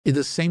It's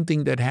the same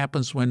thing that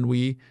happens when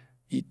we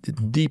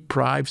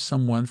deprive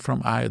someone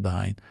from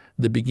iodine.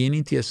 The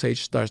beginning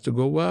TSH starts to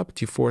go up,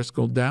 T4s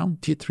go down,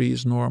 T3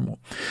 is normal.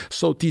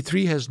 So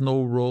T3 has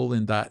no role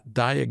in that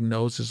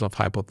diagnosis of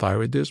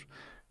hypothyroidism.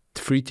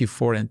 Free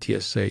T4 and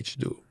TSH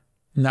do.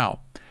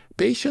 Now,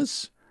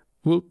 patients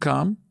will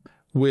come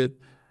with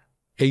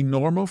a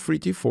normal free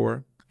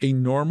T4, a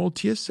normal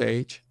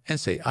TSH, and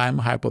say, I'm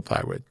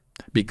hypothyroid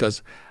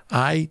because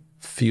I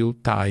feel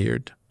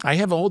tired. I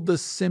have all the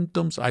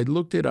symptoms. I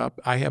looked it up.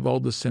 I have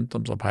all the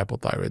symptoms of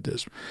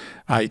hypothyroidism.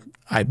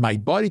 My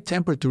body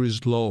temperature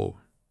is low.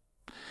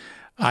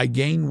 I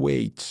gain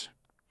weight.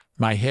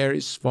 My hair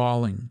is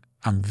falling.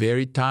 I'm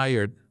very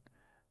tired.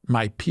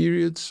 My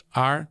periods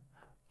are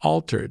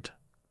altered.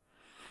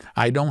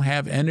 I don't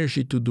have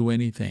energy to do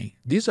anything.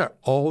 These are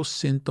all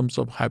symptoms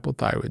of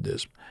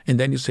hypothyroidism. And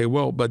then you say,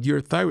 well, but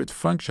your thyroid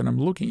function, I'm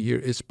looking here,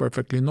 is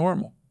perfectly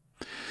normal.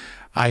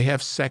 I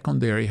have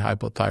secondary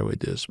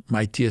hypothyroidism.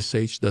 My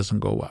TSH doesn't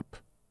go up.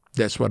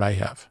 That's what I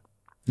have.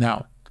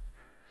 Now,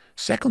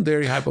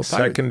 secondary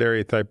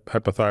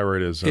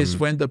hypothyroidism is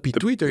when the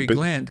pituitary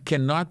gland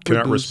cannot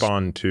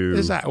respond to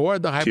or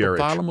the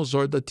hypothalamus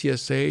or the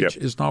TSH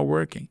is not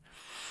working.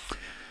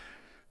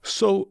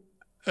 So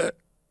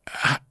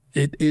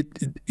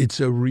it's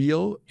a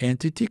real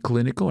entity,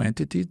 clinical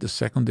entity. The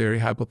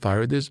secondary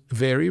hypothyroidism,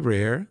 very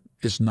rare.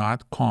 It's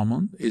not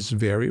common. It's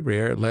very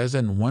rare. Less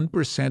than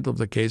 1% of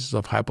the cases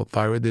of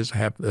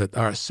hypothyroidism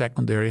are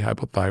secondary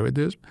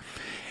hypothyroidism.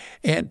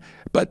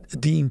 But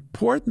the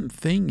important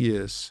thing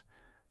is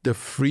the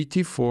free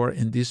T4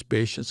 in these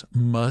patients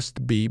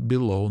must be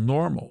below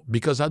normal,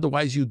 because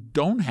otherwise you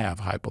don't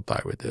have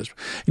hypothyroidism.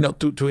 You know,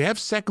 to have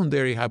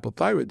secondary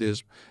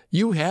hypothyroidism,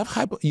 you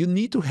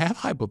need to have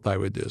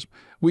hypothyroidism,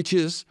 which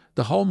is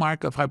the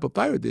hallmark of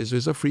hypothyroidism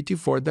is a free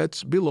T4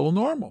 that's below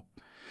normal,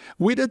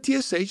 with a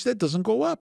TSH that doesn't go up.